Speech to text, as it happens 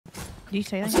you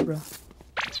say What's that? up, bro?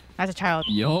 As a child.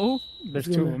 Yo. There's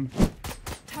two of them.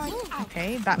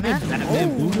 Okay, Batman.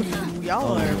 Batman,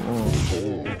 Y'all are.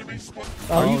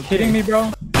 Are you kidding me,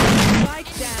 bro?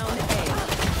 Spike down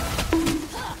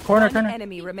A. Corner.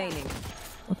 Enemy remaining.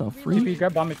 What the TP, freak?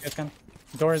 grab bomb if you can.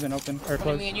 Door isn't open or Me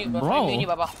closed. and you, bro. Bro. Me and you,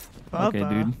 Baba. Okay,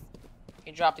 dude.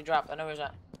 He dropped. I know where he's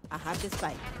at. I have this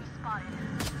spike.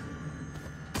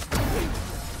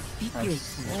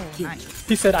 Oh, nice.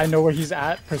 He said, I know where he's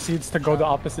at, proceeds to go the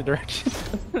opposite direction.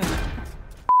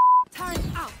 Time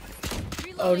out.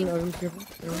 Oh, no, careful.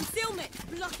 Concealment.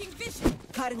 Blocking vision.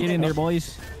 Get in there,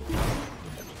 boys.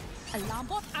 Alarm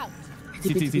bot out.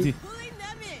 CT. Pulling them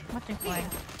in. What the fuck?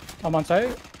 I'm on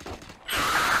site.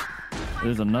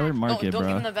 There's another market, don't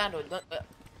give him bro. the Vandal.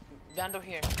 Vandal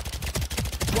here.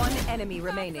 One enemy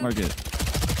remaining. Market.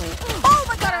 Oh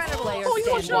my god! Player Oh, you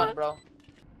standing. shot. One, bro.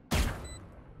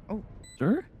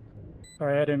 Sure.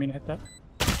 Sorry, I didn't mean to hit that.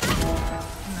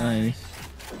 Nice.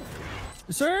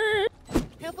 Sir.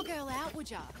 Help a girl out, would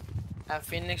ya?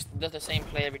 Phoenix does the same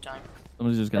play every time.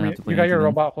 Someone's just gonna have to play. You got your into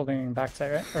them. robot holding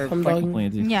backside, right? Or I'm flank? dogging. Play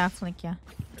into. Yeah, flank. Yeah.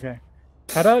 Okay.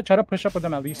 Try to push up with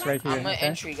them at least right here. I'm an Okay?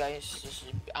 entry, guys.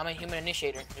 I'm a human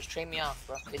initiator. Just trade me off,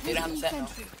 bro. They don't have the set now.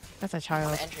 That's a I'm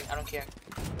child. an entry. I don't care.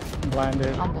 I'm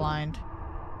blinded. I'm blind.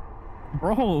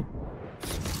 Bro.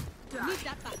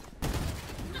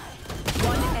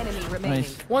 One enemy remaining.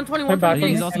 Nice. 121. Back Yeah, on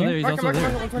he's me. also there. He's also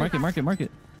there. Market.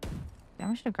 Market.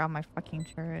 Damn, I should have grabbed my fucking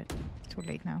turret. It's too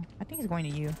late now. I think he's going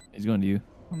to you. He's going to you.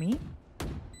 For me?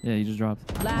 Yeah, he just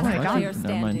dropped. Last my God. player Never mind.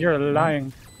 standing. You're lying.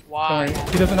 Don't Why? worry.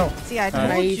 He doesn't know. See, I told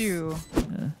Nice. you.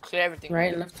 Clear everything.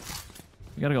 Right and left.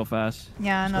 You gotta go fast.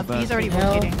 Yeah, no, So fast. he's already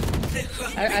Hell. rotating.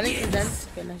 I think he's done.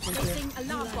 Okay, nice and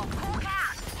clear. Alarm bot.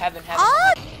 Heaven.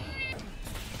 Ah!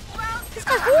 This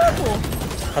guy's horrible.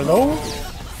 Hello?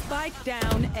 Spike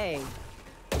down A.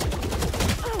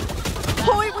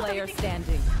 Oh, wait, Player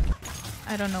standing.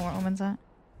 I don't know where Omen's at.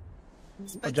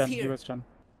 Oh, Jen. He was Jen.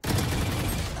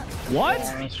 What?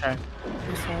 Let's try.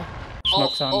 Oh,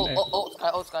 Smokes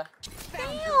on. Sky.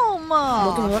 Damn!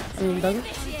 Looking what? I mean, dogging.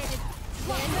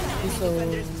 So,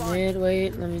 mid,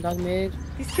 wait, let me dog mid.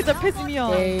 These kids are pissing me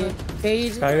off. Okay,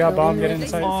 fade. Sky got bomb, get mid.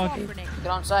 inside. Get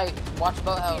on site. Watch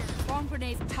boat house.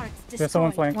 There's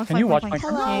someone flank. One Can you watch flank,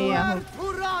 flank? Yeah.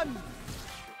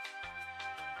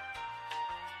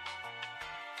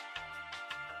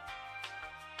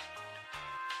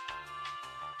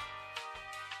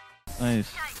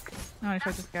 Nice. I want to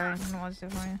try this guy. I don't know what to do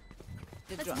for you.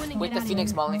 With the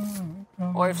Phoenix Molly.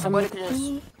 Or if somebody could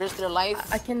just risk their life.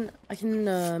 I can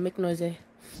make noise.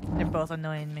 They're both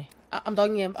annoying me. I'm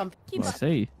dogging him. I'm. What I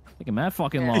say? Taking mad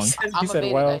fucking long. He I'm a said,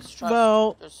 baby, well. guys. Trust.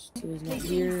 Well, Just He was not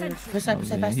here. Push side, Oh, push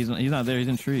side, yeah, fast. he's not there. He's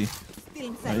in tree.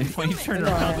 Right, when you turn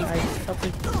No, around, I stopped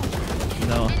it.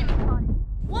 no.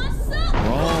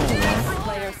 Bro,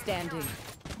 Player standing.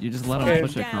 you just let him Okay.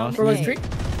 push across. Bro, me. it's tree.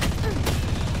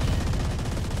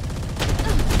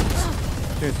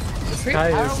 Dude, this Tree? guy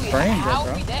how is are we? brain How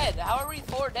dead, are we bro. dead? How are we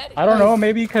 4 dead? I don't know,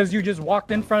 maybe because you just walked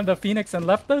in front of the Phoenix and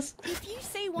left us? If you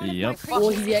say one of Yep. my Oh,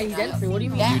 he's entering. What do you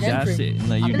mean? You He's dashed entering. it.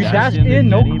 Like, you You dashed dashed in, in,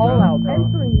 no Jenny, call bro. out, bro.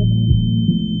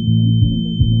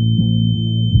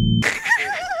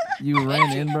 You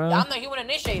ran in, bro. I'm the human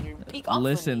initiator. Peek off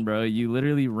Listen, of me. bro. You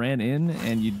literally ran in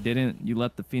and you didn't. You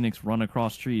let the Phoenix run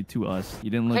across tree to us.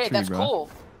 You didn't look Hey, tree, that's bro. cool.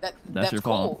 That's your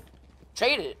cool. fault.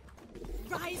 Trade it.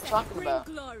 What are you talking about?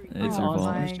 It's Oh your fault.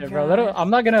 my Shit, bro. I'm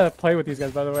not gonna play with these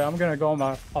guys, by the way. I'm gonna go on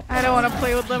my. I don't want to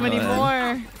play with them Go ahead.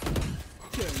 anymore.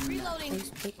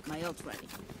 My ult ready.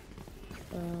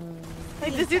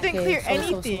 Like, this dude didn't clear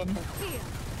anything.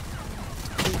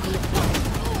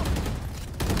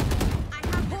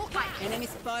 Enemy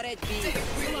spotted B.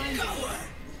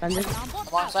 Bandit.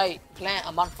 I'm on site. Plant.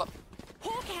 I'm on foot.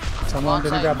 Someone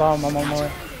didn't grab bomb. I'm on more.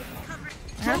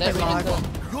 I heard Let they me logged.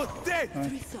 cook.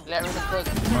 Let me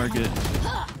cook. Market.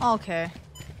 Okay.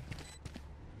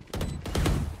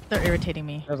 They're irritating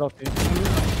me. There's ulti.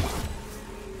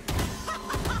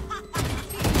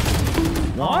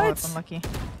 Oh, that's What? unlucky.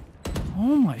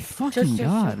 Oh my fucking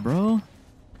god, bro.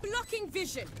 Blocking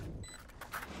vision.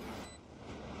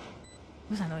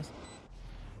 What's that noise?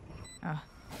 Oh.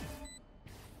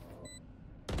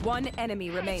 One enemy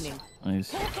remaining.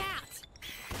 Nice.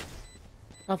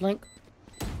 Off flank.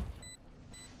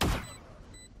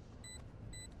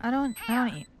 I don't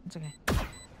eat. It's okay.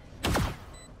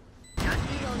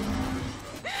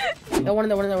 Yeah,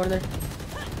 one in there.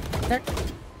 There.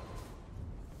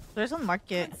 There's a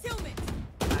market.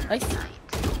 Nice.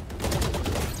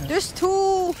 There's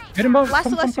two. Hit him up. Last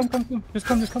Come. last- Just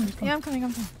come. Yeah, I'm coming.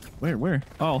 Where?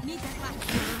 Oh.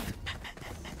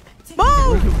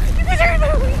 Boom!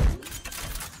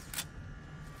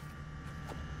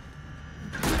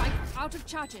 Out of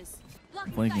charges.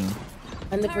 Flanking him.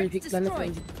 Land it for you, peek. Land it for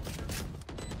you.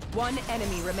 One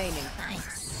enemy remaining.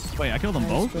 Wait, I killed them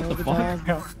both? What the fuck?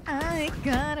 Yeah. I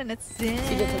got an He gets a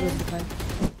assist. waste of time.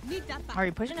 Need that back. Are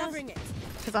you pushing us? Covering it.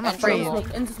 Because I'm And afraid. trouble.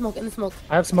 In the smoke, in the smoke.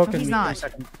 I have smoke No, in he's me not. for a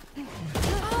second.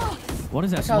 What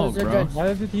is that That's how smoke, they're bro? good.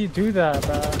 Why did he do that,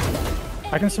 bro?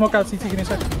 I can smoke out CT. Give me a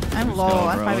second. I'm Let's low. go,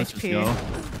 I'm bro. 5 Let's just HP.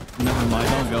 go. Never mind,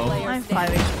 don't go. I'm 5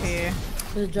 HP.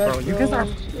 There's a judge, Bro, you guys are.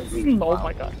 bro. Oh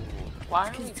my god. Why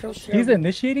are we pushing? He's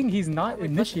initiating. He's not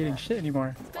initiating shit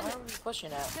anymore. Why are we pushing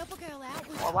that? Help a girl out.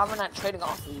 Or why we're not trading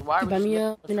off of you? Why are we Buy me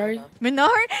just a Minari.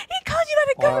 Menard? He called you that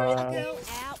again. Girl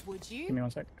out, would Give you? me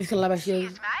 1 sec. He's gonna lie by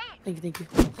shield. Thank you, thank you.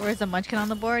 Where's the munchkin on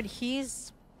the board?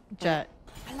 He's Jet.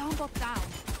 Alarm bot down.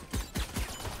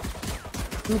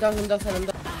 I'm down, I'm down, I'm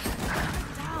down.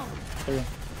 There you go.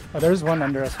 Oh, there's one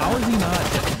under us. How is he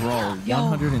not? Bro,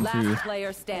 102. Last player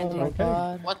Oh standing. my Okay.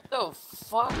 god. What the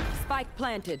fuck? Spike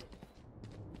planted.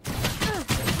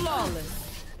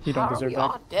 Flawless. You don't How are deserve we that.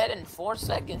 all dead in 4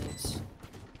 seconds?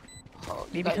 Oh,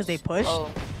 you Maybe because they guys- pushed? Oh,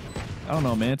 I don't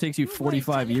know, man. It takes you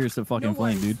 45 years to fucking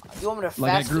flank, dude. you want me to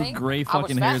Like, I fast grew flank? gray I was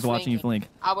fucking hairs fast watching you flanking.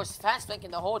 flank. I was fast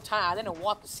flanking the whole time. I didn't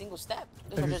walk a single step.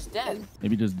 They were just dead.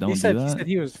 Maybe just don't He do said that.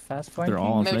 he was fast flanking. They're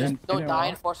all on Maybe same. just don't Didn't die walk.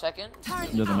 in 4 seconds.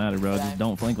 It doesn't matter, bro. Just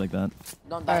don't flank like that.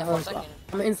 Don't die in 4 Alright, seconds.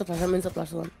 I'm in flash, I'm in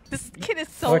flash one. This kid is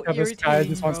I so like how this guy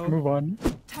irritating, just wants to bro. move on.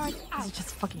 He's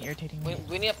just fucking irritating me.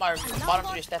 We need our bottom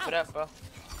 3 to step it up, bro.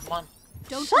 Come on.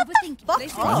 Don't Shut the overthink it. fuck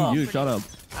Place up. it I on need you. for Shut now. up.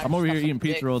 I'm over here eating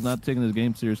pizza rolls, not taking this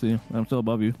game seriously. I'm still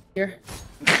above you. Here.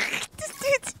 This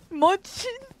dude's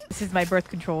munching. This is my birth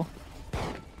control.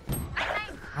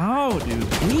 How, dude?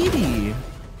 80.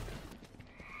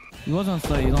 He was on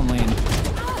site. He's on lane.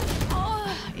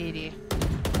 80.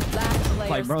 Last player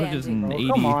Like, bro, just standing. an Bro, 80.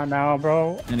 come on now,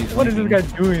 bro. And he's What is this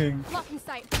flanking. guy doing? Blocking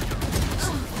sight.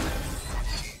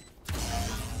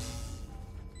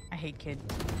 I hate kid.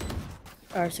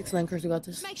 Alright, 6-9 curse, we got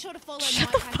this. Make sure to follow my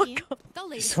hacking. They'll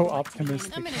lead us So to my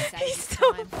optimistic. training. I'm gonna say He's it's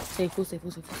so- time. Safe, full safe,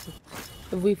 full safe, full safe.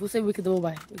 If we full safe, we could double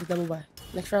buy. We could double buy.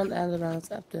 Next round and the round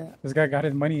after that. This guy got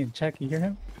his money in check. You hear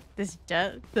him? This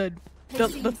Jet, the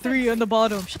 3 on the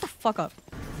bottom. Shut the fuck up.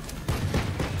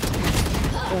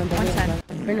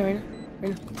 Reina.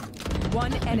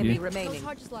 One enemy you. remaining.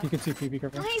 You can see PB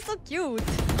careful. Oh, he's so cute.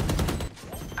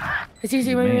 It's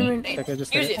Reina. Okay,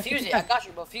 just Fuse stay. it, fuse it. I got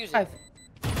you, bro. Fuse it. 5.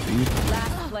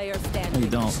 Last player No, you standing.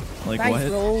 don't. Like, Nice, what?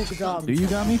 bro. Good job. Do you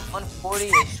got me? 140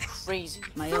 is crazy.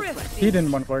 He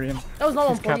didn't 140 him. That was not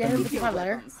He's 140. I hit capping. 55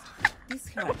 ladder.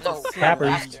 No, Cappers.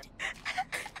 after.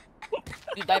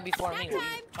 You died before me. What are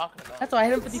you talking about? That's why I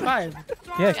hit him 55.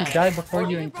 Yeah, he died before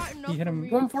you and he hit him.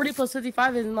 140 plus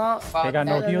 55 is not. They got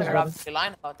no You're heals, brother. obviously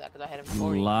lying about that because I hit him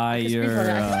 40. I can screenshot it.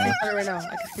 I Liar. can screenshot it right now.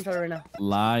 I can screenshot it right now.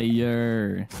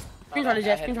 Liar. Screenshot it,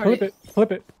 Jess. I hit him- Screenshot Flip it. it.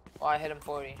 Flip it. Oh, I hit him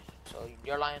 40. So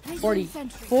you're lying. 40.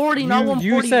 40, not You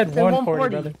 140. said Then 140,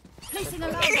 brother. Placing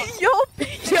alarm bot. Yo,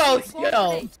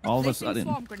 Yo. All of a sudden.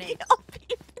 Swarm grenade.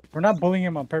 We're not bullying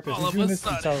him on purpose. All He's of doing a this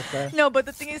sudden. himself, bro. No, but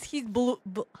the thing is, he's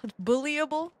bullyable.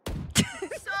 Believable.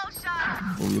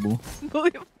 Bullyable.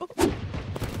 What are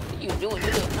you doing? You're doing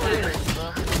clearance,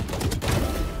 bro.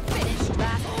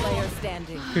 Last player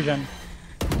standing. Two gen.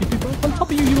 On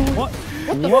top of you, you know what?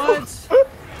 What?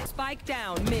 Spike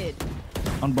down mid.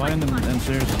 On button and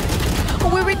stairs. Oh,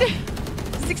 we're right there.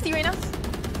 60 right now.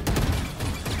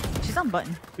 She's on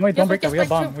button. Wait, don't break that. Just We have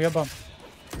like bomb. We have bomb.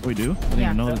 We do? I didn't Yeah.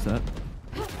 even notice that.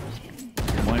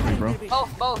 Blind me, bro.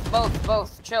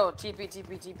 Both. Chill. TP.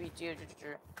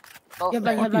 Both. You have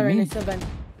bang, you have Fuck you bang right mean? next to bang.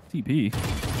 TP.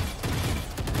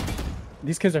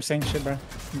 These kids are saying shit, bro. I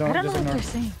Don't don't know just what ignore. they're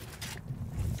saying.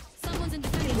 Someone's in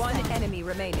defending One side. enemy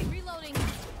remaining. Reloading.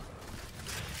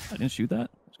 I didn't shoot that?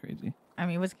 That's crazy. I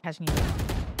mean, it was catching you.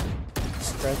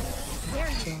 Right?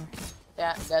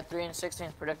 Yeah, that 3 and 16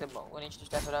 is predictable. We need to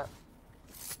step it up.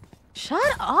 Shut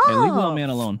Hey, up. leave little man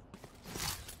alone.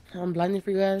 I'm blinding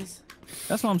for you guys.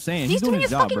 That's what I'm saying. He's doing his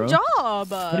job, fucking bro.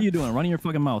 job. What are you doing? Running your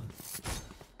fucking mouth.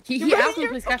 He asked me to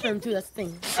play Sky for him too. That's the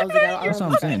thing. I was like, I That's don't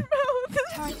what know. I'm saying.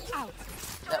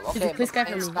 That, He said play Sky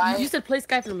for me. Sky, You said play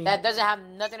Sky for me. that doesn't have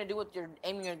nothing to do with your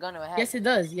aiming your gun ahead. Yes, it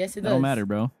does. Yes, it It does. don't matter,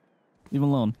 bro. Leave him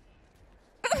alone.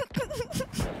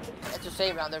 It's a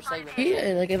save round. They're saving.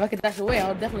 Yeah, like if I could dash away, I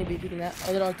would definitely be picking that.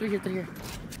 Oh, there are 3 here, 3 here.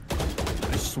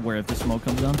 I swear if the smoke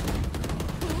comes down. Nice.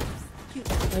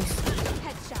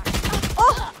 Headshot.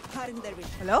 Oh!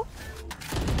 Hello?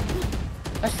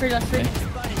 That's straight, that's straight.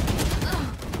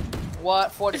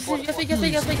 What? 40, Yes, 40, yes, 40. yes,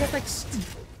 yes, yes, yes.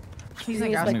 He's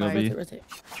like, I'm gonna go B. Rotate.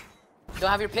 Don't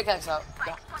have your pickaxe out.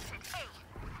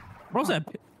 Bro's that.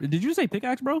 Did you say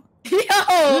pickaxe, bro? Yo!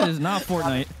 This is not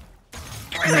Fortnite.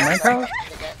 You mean Minecraft?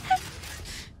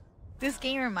 This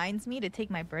game reminds me to take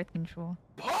my birth control.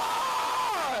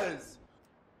 Pause!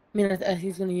 Man,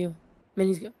 he's gonna you. Man,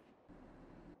 he's good.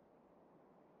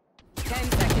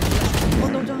 10 seconds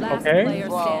left. Last Okay. player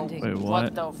Whoa. standing. Wait,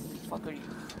 What what? the fuck are you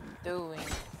doing?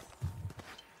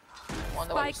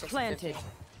 Wonder why you're Spike 60-50. planted.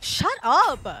 Shut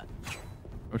up!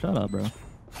 Oh, shut up, bro.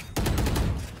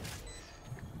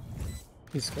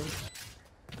 He's good.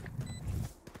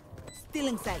 Still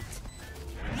in sight.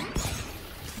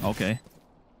 Okay.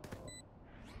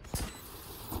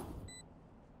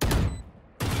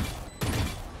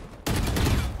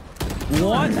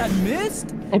 What? That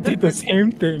missed? I did the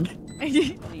same thing. What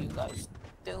are you guys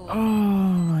doing? Oh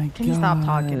my god. Can you stop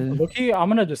talking? Loki, I'm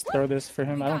gonna just throw this for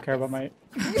him. I don't care about my.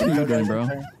 What are you doing, bro?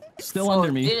 Still So,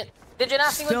 under me. Did you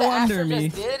not see what Still the under Astro me.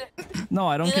 just did? No,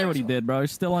 I don't care what he did, bro.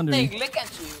 He's still under Thing, me. look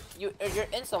at you. You're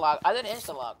insta-lock. I didn't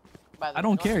insta-lock. By the I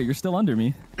don't way. care. You're still under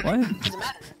me. What? Doesn't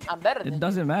matter. I'm better than It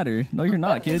doesn't matter. No, you're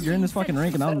not, kid. You're in this fucking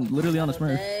rank, and I'm literally on a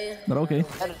Smurf. But okay. you.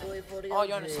 Oh,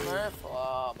 you're on a Smurf?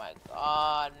 Oh my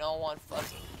god. No one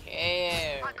fucking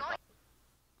cares.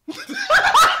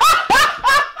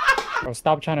 Bro,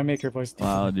 stop trying to make your voice.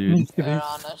 Wow, dude. You're on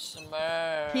a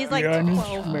Smurf. He's like Yeah, I need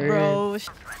 12, to- bro.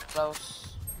 Close.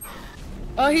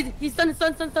 Oh, he's stunned.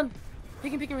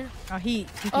 Pick him. Oh, he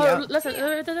Oh, out. listen.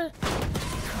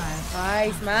 Nice.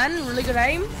 Nice, man. Really good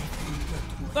aim.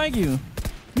 Thank you.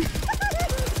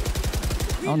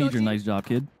 I don't need your nice job,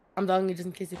 kid. I'm down just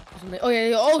in case. Oh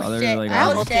yeah. Oh, Oh, they're shit. like, I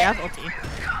have oh, ulti, I have ulti.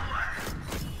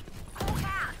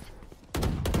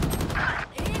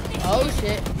 Oh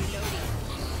shit.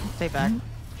 Stay back.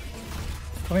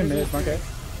 Come in mid, okay.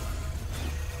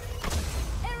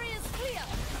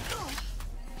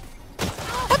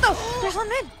 What the? There's one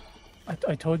mid.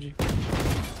 I told you.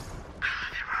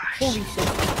 Holy shit.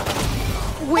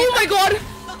 Oh my god.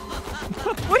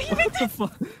 What do you mean? What the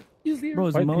fuck? He's here. Bro,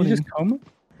 is Why, did moaning. you just come?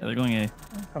 Yeah, they're going A.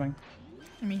 I'm coming.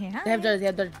 I mean, They have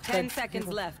judges. 10 seconds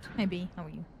left. Maybe. How are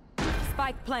you?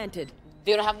 Spike planted.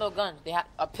 They don't have no guns. They have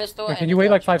a pistol. Wait, and can a you wait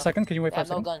like gun, 5 seconds? Can you wait They 5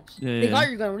 have no seconds? guns. Yeah, They yeah. got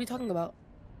your gun. What are you talking about?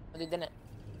 But they didn't. Alright,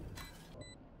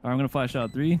 I'm gonna flash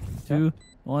out. 3, 2,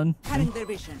 1. their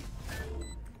vision.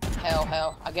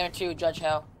 Hell. I guarantee you, Judge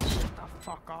hell.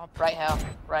 Fuck off. Right hell.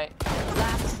 Right.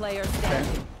 Last player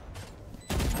standing.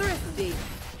 Thrifty.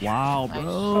 Wow, Nice.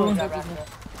 bro. Grab after.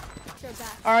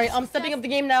 All right, I'm stepping up the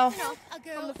game now.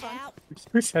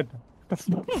 Who said that? That's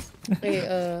not. Hey,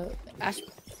 Ash,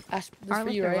 this for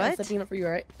Arlister, you, right? I'm what? stepping up for you,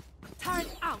 right? Turn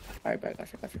out. All right,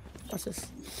 gotcha. Watch this.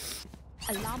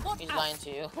 Alarm bot He's out. lying to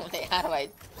you. How do I?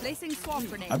 Placing swamp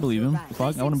grenade. I believe him.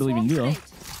 Fuck, I wanna believe in you, though.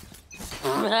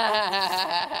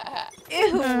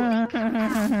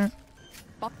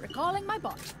 Bot recalling my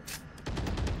bot.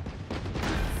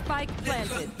 Spike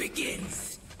planted.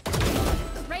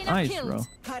 Nice, bro.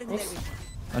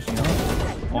 Actually, no.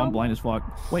 Oh, I'm blind as fuck.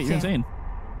 Wait, you're insane.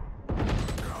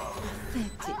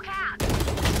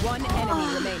 One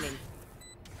enemy remaining.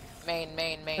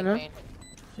 Main. Hello? Hey,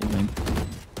 man.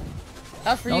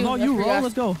 That's for That you. was all that's you, for bro. Ash.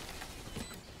 Let's go.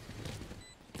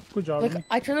 Good job. Look, man.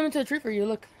 I turned them into a tree for you.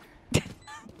 Look.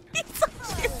 It's so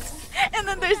cute. And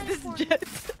then there's this jet.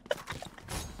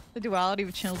 The duality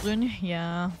of children.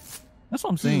 Yeah. That's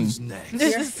what I'm saying.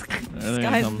 There's this There they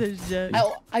guy's come. this jet.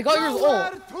 I got yours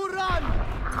all.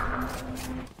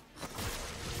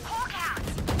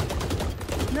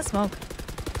 In the smoke.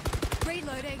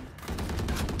 Reloading.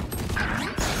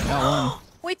 Got one.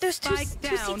 Wait, there's two Spike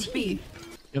down CT. B.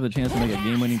 You have the chance to make a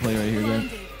game-winning play right here, Zed.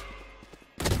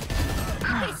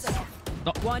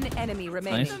 One enemy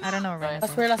remaining. Nice. I don't know. Right.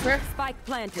 Last prayer. Spike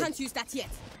planted. Can't use that yet.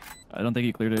 I don't think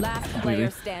he cleared it Last completely.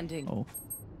 player standing. Oh.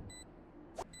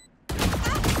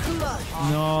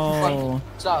 No.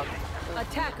 What's up?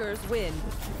 Attackers win.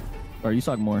 Or you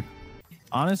suck more.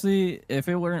 Honestly, if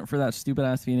it weren't for that stupid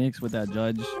ass Phoenix with that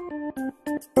judge,